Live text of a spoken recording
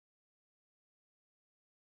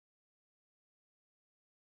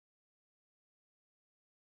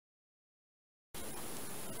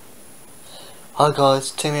Hi guys,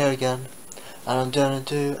 Tim here again, and I'm going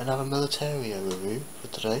to do another military review for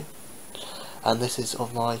today, and this is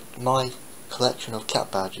of my collection of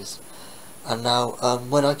cat badges. And now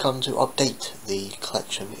when I come to update the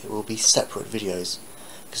collection, it will be separate videos,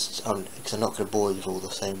 because I'm not going to bore you with all the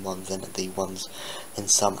same ones and the ones and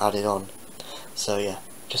some added on. So yeah,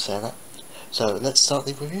 just saying that. So let's start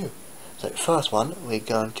the review. So first one, we're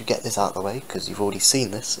going to get this out of the way, because you've already seen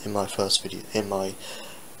this in my first video, in my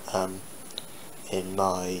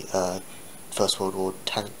First World War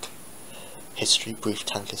tank history, brief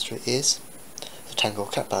tank history, is the tank or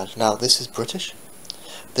cat badge. Now this is British.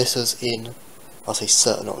 This was in, I'll say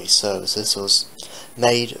not really service, this was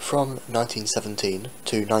made from 1917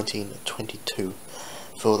 to 1922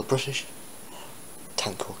 for the British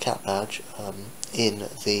tank or cat badge in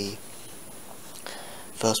the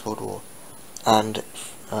First World War, and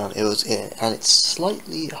it's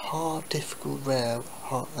slightly hard, difficult, rare,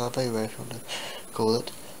 very rare if you want to call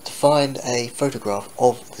it, to find a photograph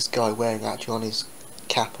of this guy wearing actually on his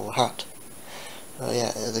cap or hat.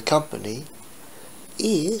 The company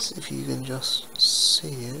is, if you can just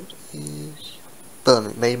see it, is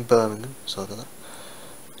made in Birmingham. Sorry about that.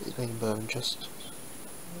 It's made in Birmingham, just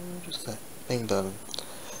there, made in Birmingham.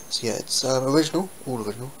 So yeah, it's original, all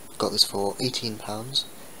original. Got this for £18.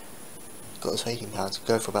 Got this for £18.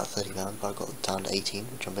 Go for about £30, but I got it down to 18,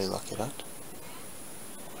 which I'm very lucky about.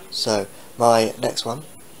 So my next one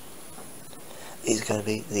is going to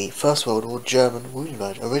be the First World War German wooden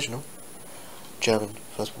badge, original German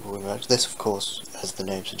First World War wooden badge. This, of course, as the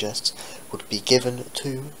name suggests, would be given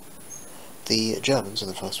to the Germans in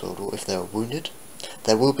the First World War if they were wounded.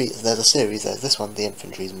 There's a series. There's this one, the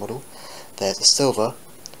infantry's model. There's a silver,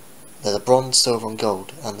 there's a bronze, silver, and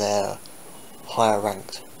gold, and they're higher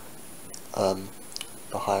ranked. The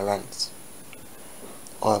higher ranks,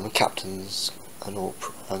 captains and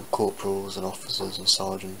corporals and officers and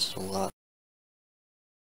sergeants and all that.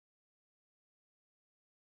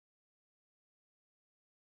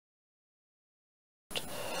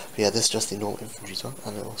 But yeah, this is just the normal infantry's one,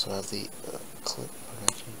 and it also has the clip.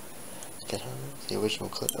 Get the original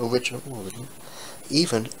clip, original.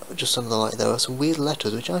 Even just under the light, there are some weird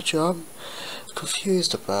letters which actually I'm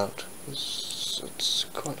confused about. It's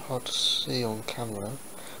quite hard to see on camera,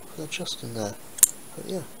 but they're just in there. But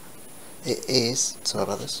yeah, it is. Sorry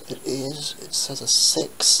about this. It says a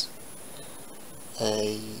 6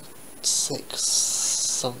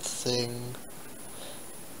 something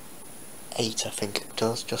 8, I think it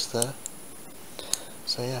does, just there.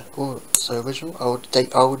 So yeah, so original. I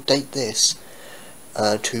would date this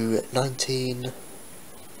to 19.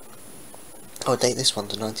 I would date this one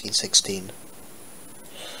to 1916.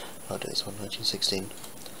 I'll do this one 1916.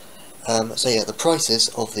 So yeah, the prices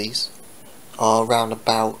of these are around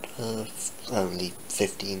about only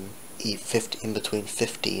 15, in between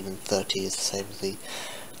 15 and 30 is the same as the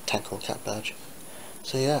tank or cat badge.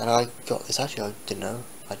 So yeah, and I got this, actually I didn't know,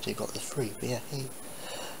 I actually got this free, but yeah,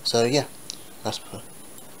 so yeah, that's good.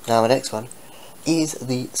 Now my next one is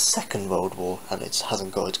the Second World War, and it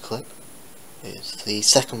hasn't got its clip. It's the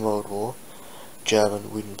Second World War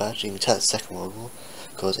German wooden badge. You can tell it's Second World War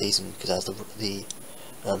because it has the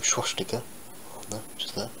swastika on there,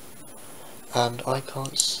 just there. And I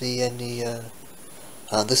can't see any.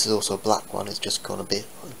 And this is also a black one. It's just got a bit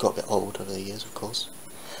old over the years, of course.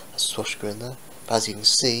 There's a swastika in there, but as you can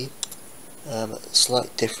see,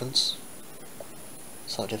 slight difference.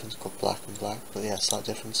 Got black and black, but yeah, slight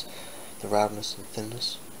difference. The roundness and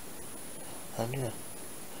thinness, and yeah.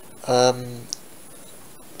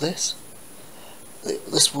 This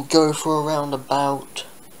will go for around about.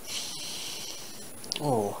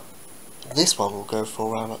 This one will go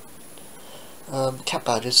for around about. Cat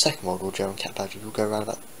badges, Second World War German cat badges will go around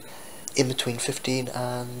about in between 15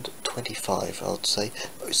 and 25, I would say.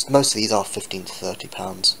 Most of these are 15 to 30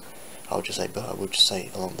 pounds, I would just say, but I would just say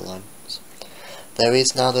along the lines.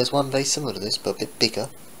 There's one very similar to this, but a bit bigger,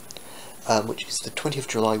 which is the 20th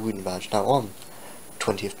July wooden badge. Now on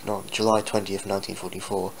July 20th,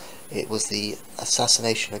 1944, it was the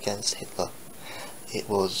assassination against Hitler. It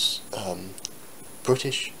was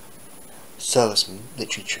British servicemen,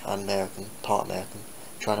 literally part American,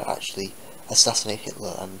 trying to actually assassinate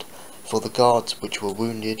Hitler, and for the guards which were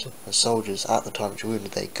wounded, the soldiers at the time which were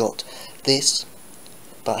wounded, they got this,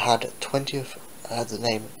 but had the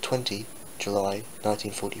name 20 July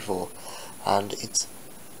 1944, and it's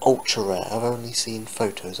ultra rare. I've only seen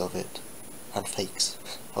photos of it and fakes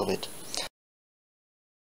of it.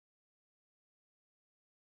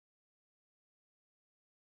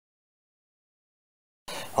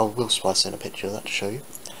 I will splice in a picture of that to show you.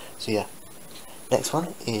 So yeah, next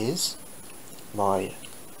one is my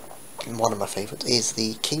one of my favourites is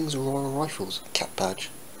the King's Royal Rifles cap badge,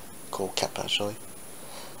 called cap badge, sorry.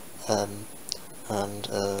 And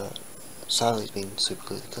sadly it's been super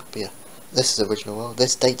good, but yeah, this is the original one.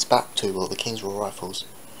 This dates back to, well, the King's Royal Rifles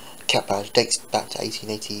cap badge dates back to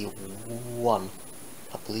 1881,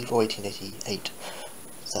 I believe, or 1888.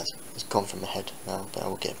 It's gone from my head now, but I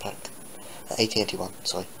will get it back. 1881,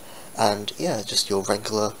 sorry. And yeah, just your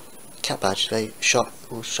regular cap badge, very sharp,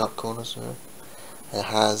 all sharp corners. It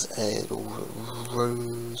has a little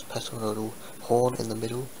rose petal, a little horn in the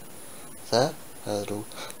middle there, a little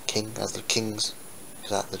king, as the kings,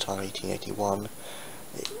 because at the time, 1881,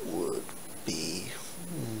 it would be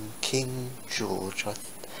King George,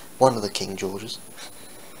 one of the King Georges.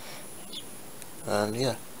 And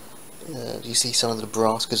yeah, you see some of the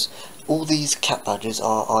brass, because all these cap badges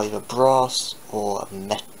are either brass or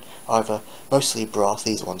either mostly brass.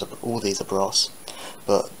 All these are brass,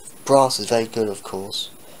 but brass is very good, of course,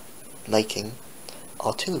 making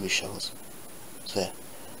artillery shells. So yeah,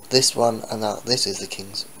 this one, and this is the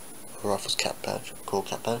King's Rifles cap badge, called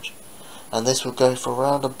cap badge, and this will go for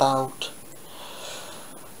around about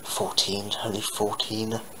only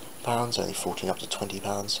 14 pounds, only 14 up to 20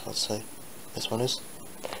 pounds, I'd say. This one is.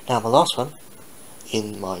 Now my last one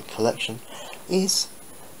in my collection is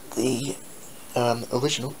the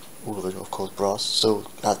original, all original, of course, brass. So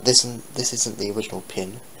this isn't the original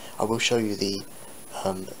pin. I will show you the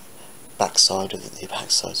backside of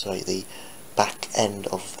the back end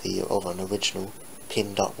of an original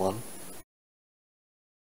pinned up one.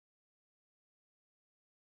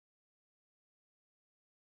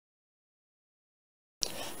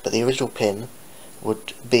 But the original pin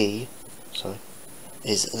would be,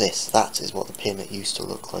 is this. That is what the pin it used to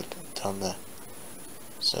look like down there.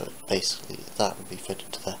 So basically that would be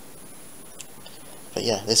fitted to there. But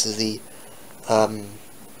yeah, this is the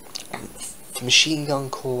machine gun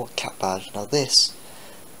core cap badge. Now this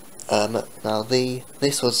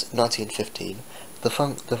was 1915. The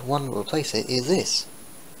one to replace it is this.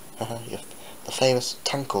 The famous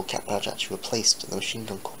tank core cap badge actually replaced the machine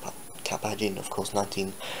gun core cap badge in, of course, late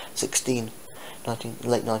 1916,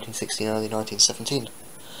 early 1917,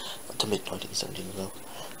 to mid 1917 as well.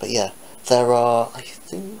 But yeah, there are, I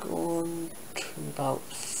think, about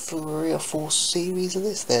 3 or 4 series of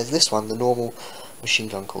this. There's this one, the normal machine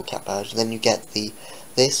gun core cap badge. Then you get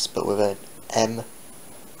this, but with an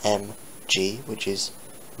MMG, which is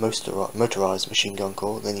motorized machine gun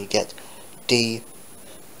core. Then you get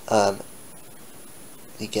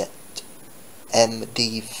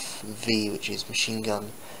MDV, which is machine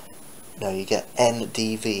gun. No, you get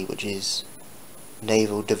NDV, which is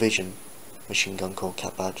Naval Division machine gun core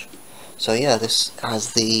cap badge. So yeah, this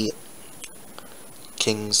has the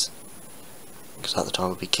King's, because at the time it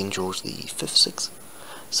would be King George the 5th, 6th.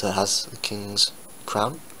 So it has the King's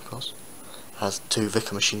crown, of course. It has 2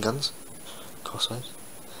 Vickers machine guns, crossways,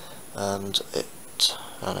 and it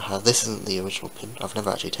has. This isn't the original pin. I've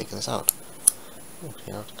never actually taken this out.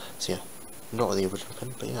 So yeah, not the original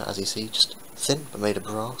pin, but yeah, as you see, just thin but made of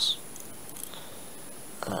brass.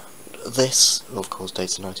 This, of course,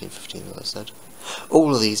 dates to 1915, as I said.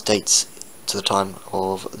 All of these dates to the time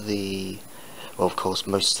of the, well, of course,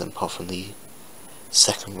 most of them, apart from the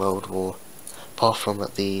Second World War, apart from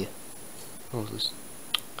the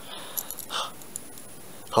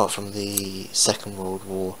Second World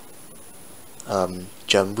War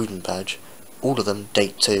German Wooden badge, all of them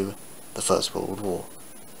date to the First World War.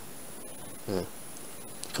 Yeah.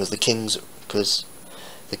 Because the King's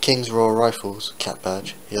Royal Rifles cap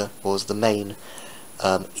badge here was the main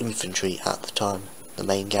infantry at the time, the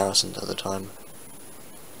main garrison at the time.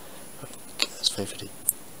 That's 550.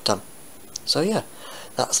 Done. So yeah,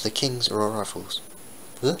 that's the King's Royal Rifles.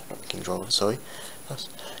 Not the King's Royal Rifles, sorry.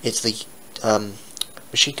 It's the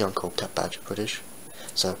machine gun core cap badge, British.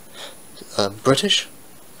 So British,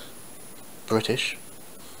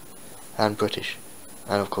 and British,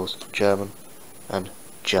 and of course German and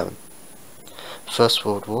German. First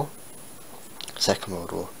World War, Second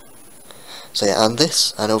World War. So yeah, and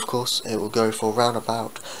of course it will go for around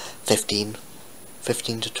about 15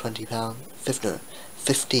 to 20 pounds,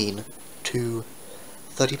 15 to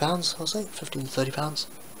 30 pounds, I'll say, 15 to 30 pounds.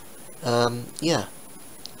 Yeah.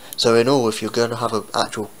 So in all, if you're going to have a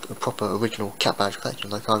proper original cap badge collection,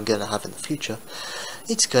 like I'm going to have in the future,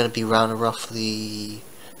 it's going to be around roughly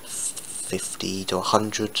 50 to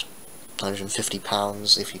 100, 150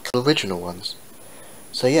 pounds if you collect original ones.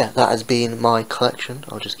 So yeah, that has been my collection.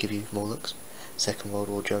 I'll just give you more looks. Second World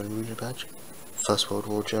War German Wooden badge, First World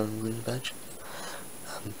War German Wooden badge,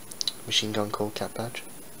 machine gun core cap badge,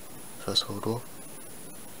 First World War,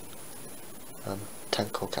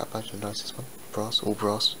 tank core cap badge, the nicest one, brass, all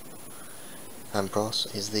brass, and Brass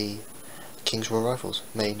is the King's Royal Rifles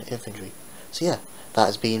main infantry. So yeah, that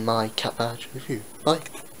has been my cat badge review. Bye!